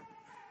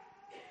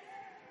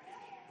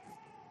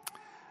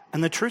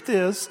 And the truth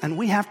is, and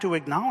we have to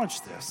acknowledge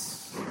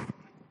this,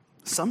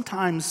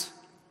 sometimes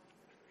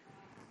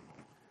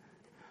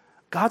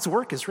God's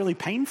work is really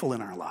painful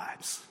in our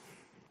lives.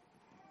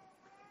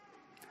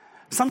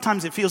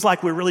 Sometimes it feels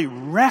like we're really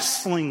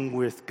wrestling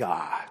with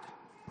God.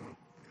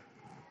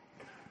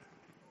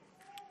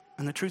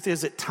 And the truth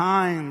is, at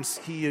times,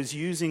 he is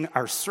using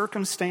our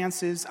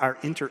circumstances, our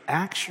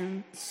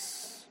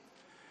interactions,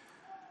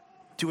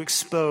 to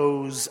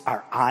expose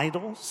our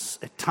idols.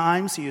 At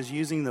times, he is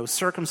using those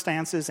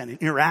circumstances and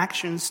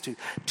interactions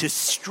to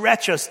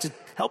stretch us, to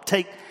help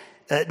take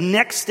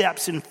next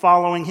steps in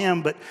following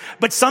him.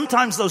 But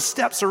sometimes those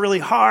steps are really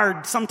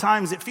hard.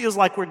 Sometimes it feels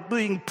like we're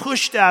being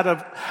pushed out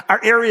of our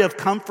area of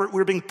comfort.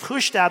 We're being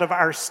pushed out of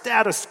our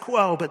status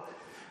quo. But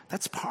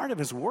that's part of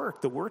his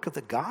work, the work of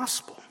the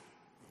gospel.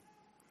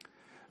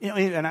 You know,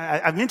 and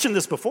I've mentioned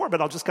this before, but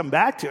I'll just come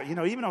back to it. You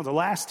know, even over the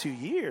last 2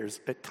 years,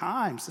 at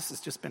times, this has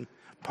just been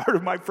part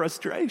of my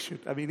frustration.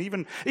 I mean,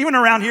 even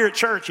around here at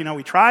church, you know,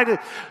 we try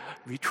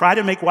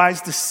to make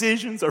wise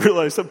decisions. I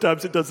realize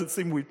sometimes it doesn't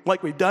seem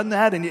like we've done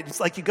that, and it's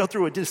like you go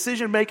through a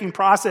decision-making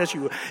process.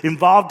 You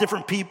involve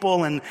different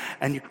people, and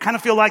you kind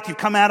of feel like you've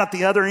come out at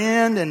the other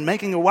end and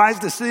making a wise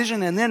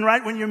decision, and then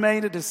right when you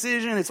made a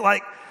decision, it's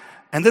like,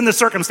 and then the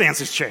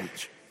circumstances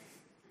change.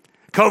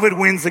 COVID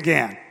wins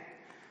again.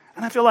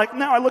 And I feel like,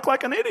 now I look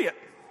like an idiot.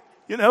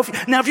 You know,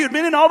 if you'd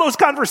been in all those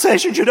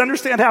conversations, you'd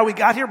understand how we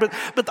got here.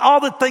 But all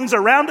the things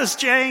around us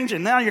change,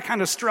 and now you're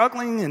kind of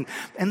struggling,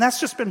 and that's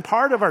just been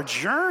part of our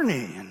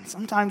journey. And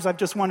sometimes I've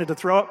just wanted to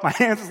throw up my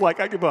hands. It's like,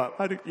 I give up.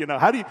 How do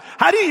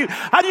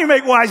you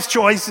make wise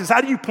choices?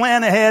 How do you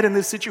plan ahead in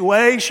this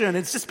situation?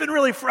 It's just been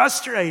really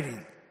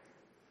frustrating.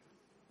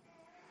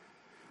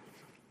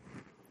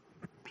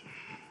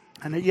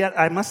 And yet,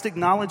 I must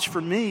acknowledge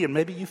for me, and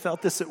maybe you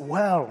felt this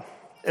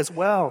as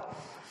well.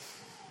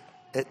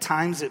 At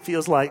times, it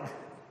feels like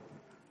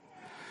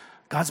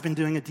God's been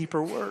doing a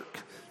deeper work.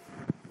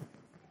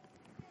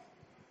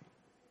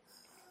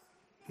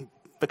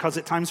 Because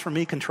at times for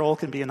me, control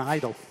can be an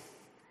idol.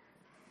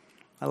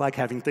 I like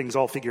having things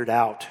all figured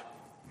out.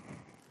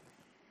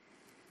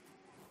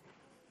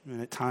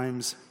 And at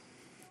times,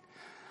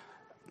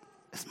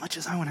 as much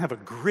as I want to have a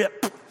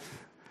grip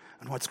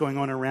on what's going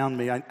on around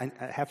me, I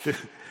have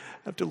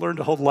to learn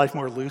to hold life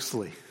more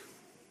loosely.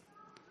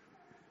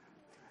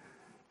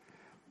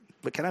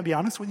 But can I be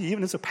honest with you?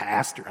 Even as a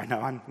pastor, I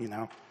know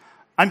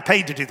I'm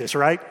paid to do this,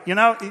 right?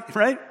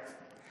 Right?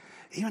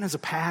 Even as a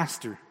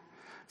pastor,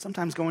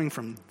 sometimes going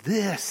from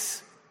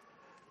this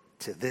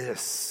to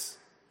this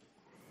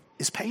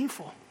is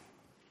painful.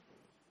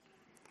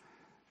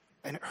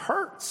 And it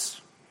hurts.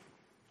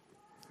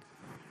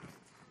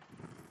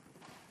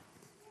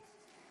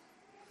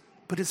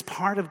 But it's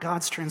part of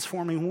God's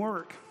transforming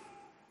work.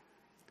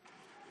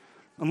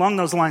 Along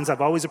those lines, I've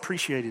always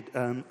appreciated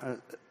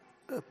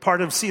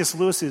part of C.S.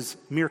 Lewis's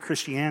Mere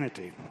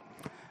Christianity,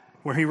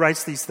 where he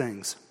writes these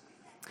things.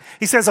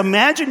 He says,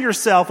 imagine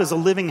yourself as a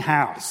living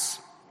house.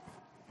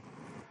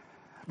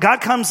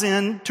 God comes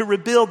in to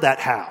rebuild that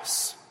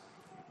house.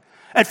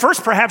 At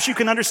first, perhaps you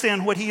can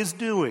understand what he is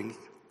doing.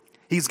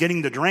 He's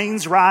getting the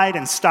drains right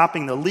and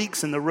stopping the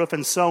leaks in the roof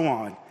and so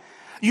on.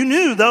 You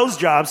knew those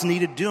jobs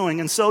needed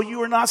doing, and so you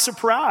were not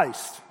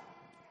surprised.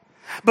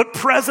 But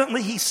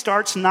presently he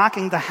starts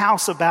knocking the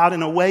house about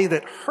in a way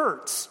that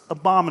hurts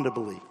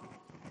abominably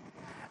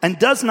and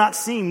does not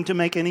seem to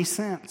make any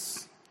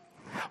sense.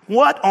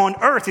 What on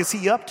earth is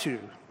he up to?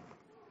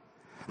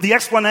 The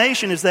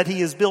explanation is that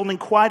he is building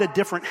quite a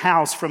different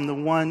house from the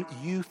one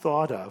you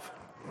thought of.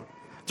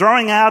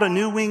 Throwing out a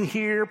new wing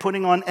here,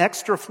 putting on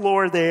extra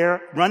floor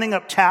there, running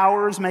up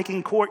towers,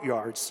 making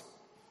courtyards.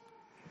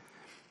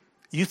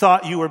 You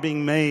thought you were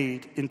being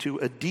made into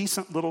a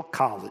decent little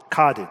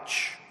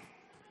cottage.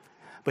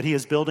 But he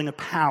is building a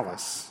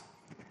palace,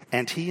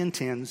 and he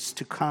intends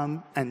to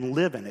come and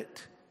live in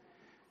it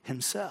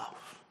himself.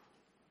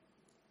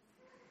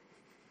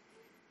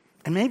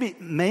 And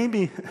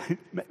maybe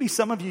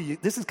some of you,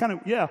 this is kind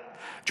of,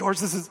 George,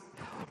 this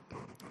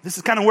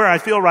is kind of where I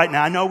feel right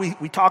now. I know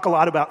we talk a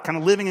lot about kind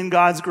of living in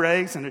God's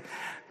grace, and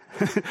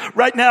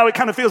right now it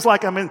kind of feels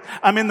like I'm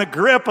in the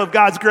grip of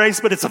God's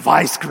grace, but it's a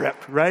vice grip,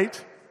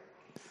 right?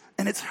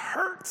 And it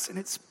hurts and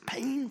it's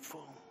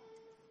painful.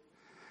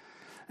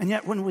 And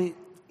yet when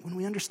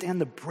we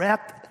understand the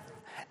breadth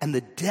and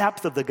the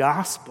depth of the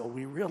gospel,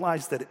 we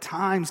realize that at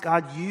times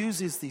God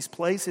uses these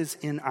places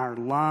in our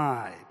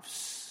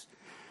lives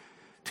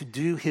to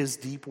do his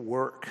deep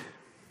work.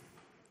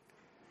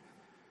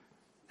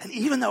 And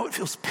even though it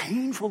feels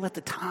painful at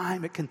the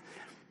time, it can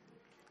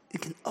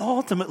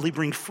ultimately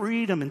bring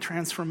freedom and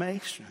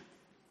transformation.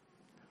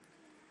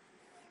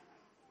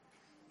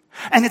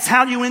 And it's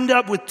how you end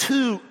up with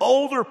two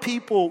older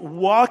people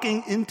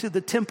walking into the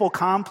temple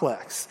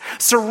complex,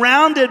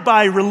 surrounded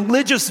by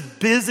religious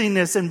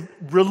busyness and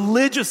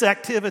religious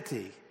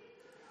activity.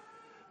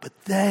 But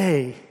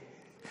they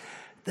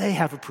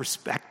have a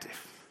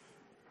perspective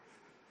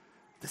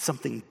that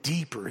something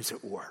deeper is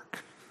at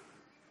work.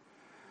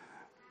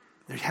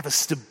 They have a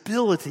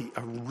stability,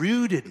 a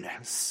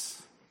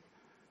rootedness,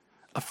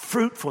 a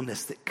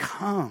fruitfulness that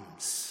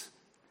comes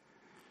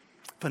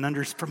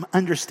from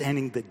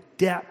understanding the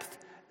depth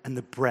and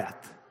the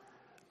breadth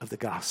of the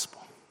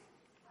gospel.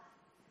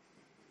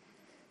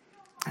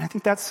 And I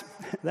think that's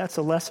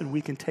a lesson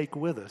we can take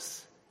with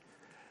us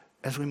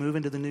as we move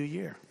into the new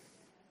year.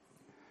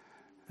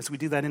 As we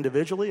do that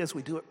individually, as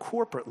we do it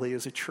corporately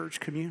as a church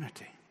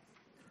community.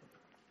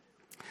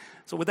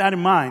 So with that in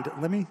mind,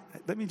 let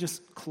me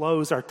just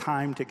close our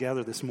time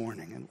together this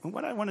morning. And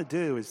what I want to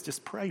do is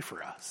just pray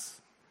for us.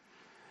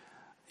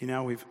 You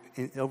know,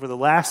 over the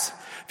last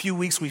few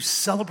weeks, we've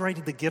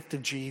celebrated the gift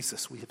of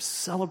Jesus. We have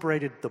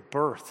celebrated the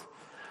birth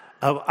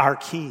of our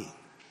King.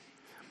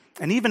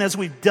 And even as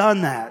we've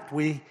done that,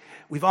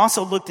 we've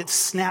also looked at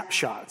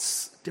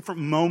snapshots,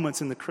 different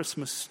moments in the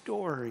Christmas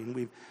story.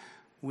 And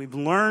we've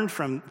learned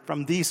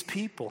from these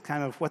people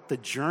kind of what the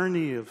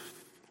journey of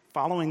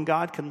following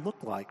God can look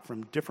like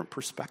from different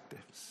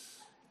perspectives.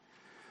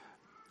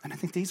 And I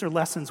think these are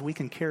lessons we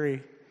can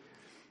carry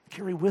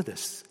with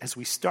us as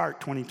we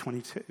start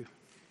 2022.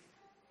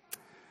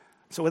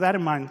 So with that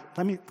in mind,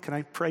 can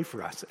I pray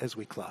for us as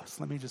we close?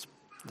 Let me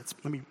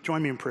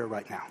join me in prayer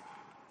right now.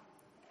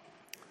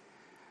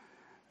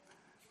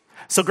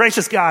 So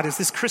gracious God, as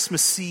this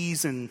Christmas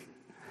season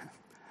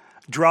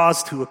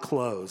draws to a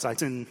close, I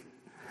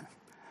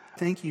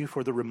thank you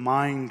for the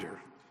reminder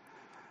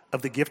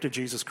of the gift of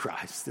Jesus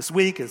Christ. This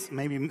week, as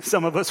maybe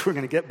some of us, we're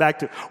going to get back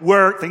to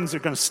work. Things are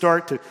going to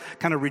start to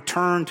kind of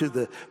return to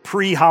the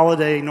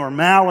pre-holiday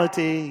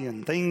normality,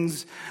 and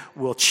things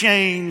will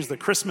change. The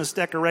Christmas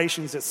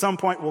decorations at some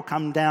point will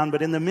come down.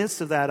 But in the midst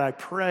of that, I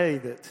pray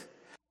that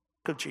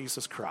of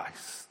Jesus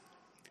Christ.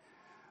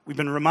 We've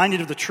been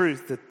reminded of the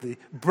truth that the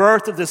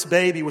birth of this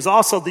baby was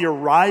also the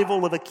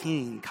arrival of a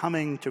king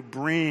coming to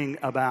bring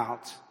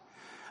about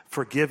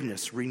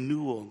forgiveness,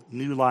 renewal,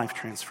 new life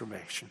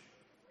transformation.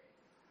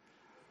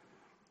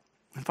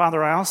 And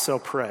Father, I also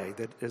pray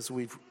that as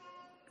we've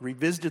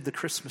revisited the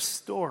Christmas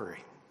story,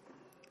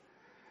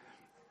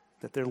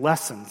 that there are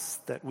lessons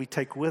that we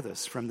take with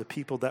us from the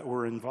people that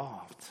were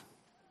involved.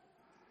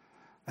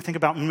 I think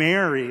about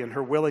Mary and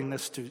her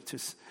willingness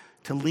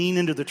to lean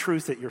into the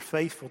truth that you're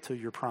faithful to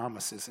your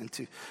promises and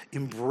to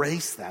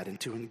embrace that and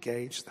to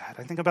engage that.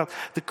 I think about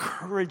the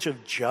courage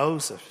of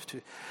Joseph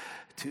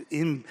to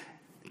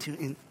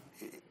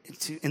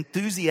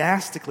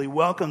enthusiastically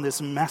welcome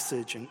this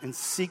message and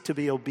seek to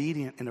be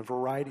obedient in a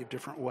variety of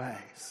different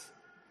ways.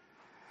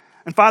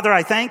 And Father,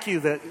 I thank you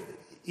that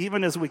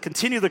even as we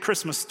continue the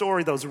Christmas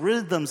story, those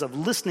rhythms of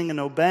listening and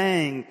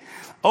obeying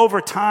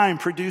over time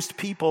produced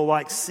people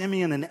like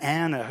Simeon and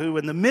Anna, who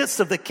in the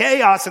midst of the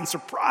chaos and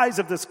surprise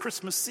of this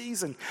Christmas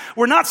season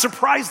were not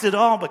surprised at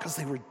all because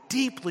they were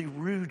deeply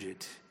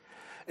rooted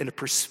in a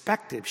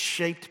perspective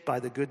shaped by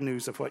the good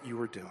news of what you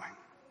were doing.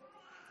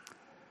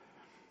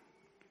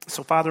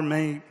 So, Father,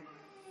 may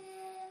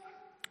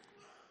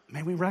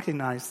we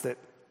recognize that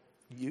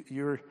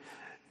you're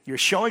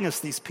showing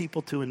us these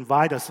people to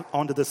invite us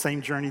onto the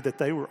same journey that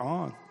they were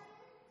on.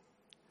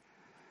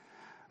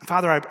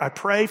 Father, I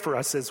pray for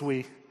us as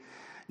we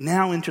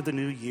now enter the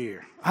new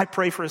year. I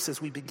pray for us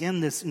as we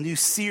begin this new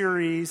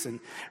series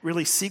and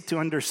really seek to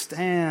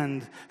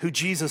understand who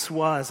Jesus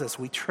was as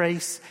we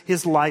trace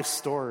his life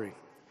story.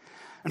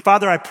 And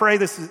Father, I pray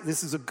this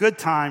is a good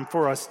time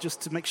for us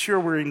just to make sure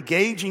we're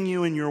engaging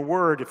you in your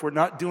word if we're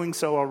not doing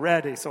so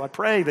already. So I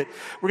pray that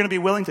we're going to be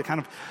willing to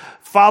kind of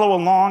follow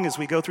along as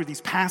we go through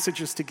these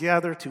passages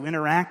together to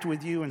interact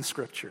with you in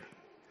Scripture.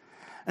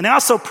 And I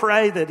also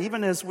pray that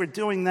even as we're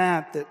doing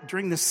that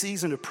during this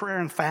season of prayer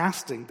and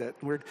fasting, that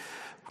we're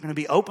going to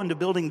be open to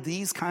building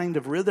these kind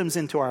of rhythms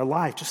into our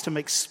life just to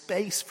make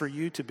space for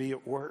you to be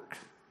at work.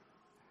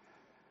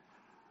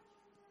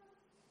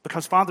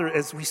 Because, Father,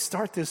 as we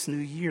start this new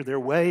year, there are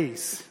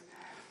ways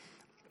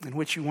in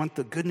which you want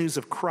the good news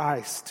of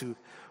Christ to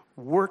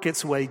work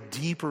its way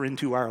deeper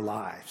into our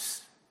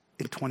lives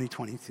in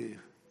 2022.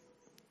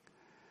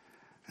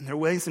 And there are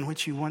ways in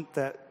which you want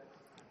that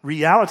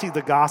reality of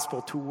the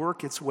gospel to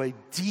work its way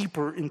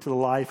deeper into the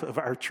life of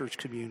our church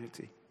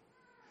community.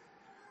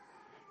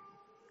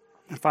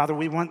 And, Father,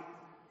 we want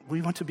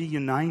to be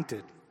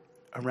united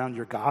around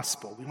your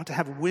gospel. We want to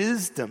have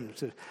wisdom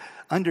to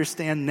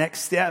understand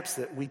next steps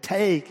that we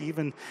take,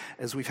 even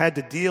as we've had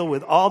to deal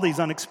with all these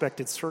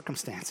unexpected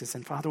circumstances.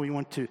 And Father, we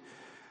want to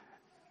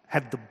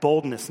have the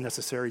boldness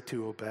necessary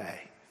to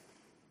obey.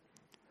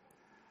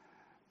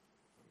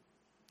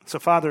 So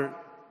Father,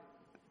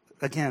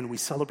 again, we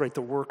celebrate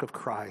the work of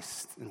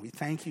Christ, and we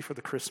thank you for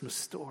the Christmas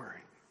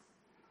story.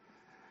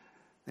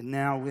 And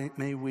now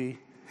may we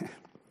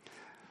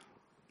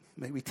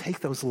take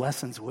those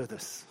lessons with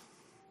us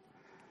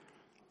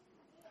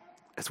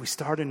as we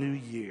start a new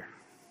year.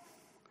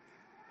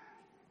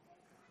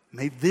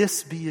 May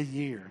this be a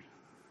year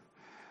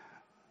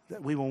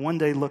that we will one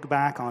day look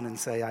back on and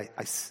say,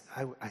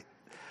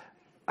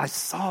 I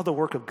saw the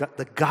work of God,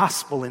 the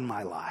gospel in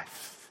my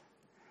life.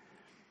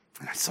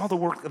 And I saw the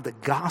work of the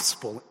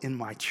gospel in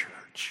my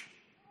church.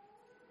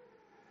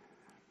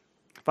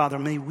 Father,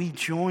 may we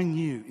join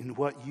you in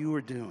what you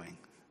are doing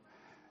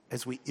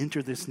as we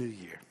enter this new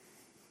year.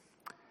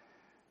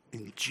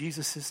 In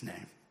Jesus'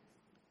 name,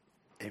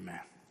 amen.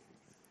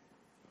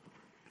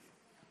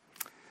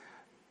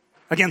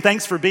 Again,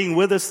 thanks for being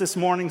with us this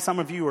morning. Some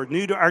of you are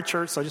new to our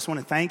church, so I just want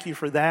to thank you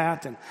for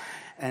that.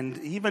 And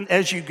even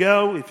as you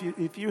go,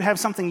 if you have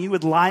something you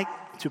would like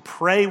to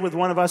pray with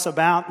one of us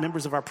about,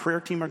 members of our prayer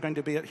team are going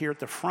to be here at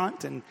the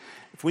front. And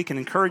if we can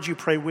encourage you,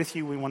 pray with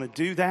you, we want to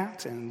do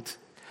that. And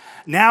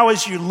now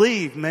as you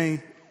leave,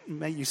 may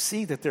you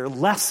see that there are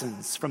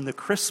lessons from the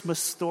Christmas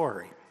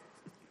story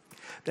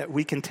that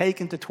we can take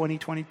into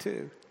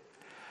 2022.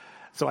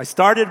 So I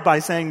started by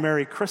saying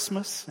Merry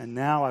Christmas, and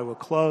now I will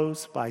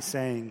close by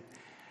saying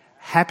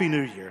Happy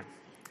New Year,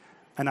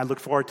 and I look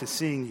forward to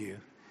seeing you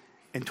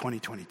in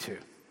 2022.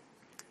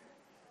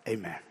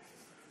 Amen.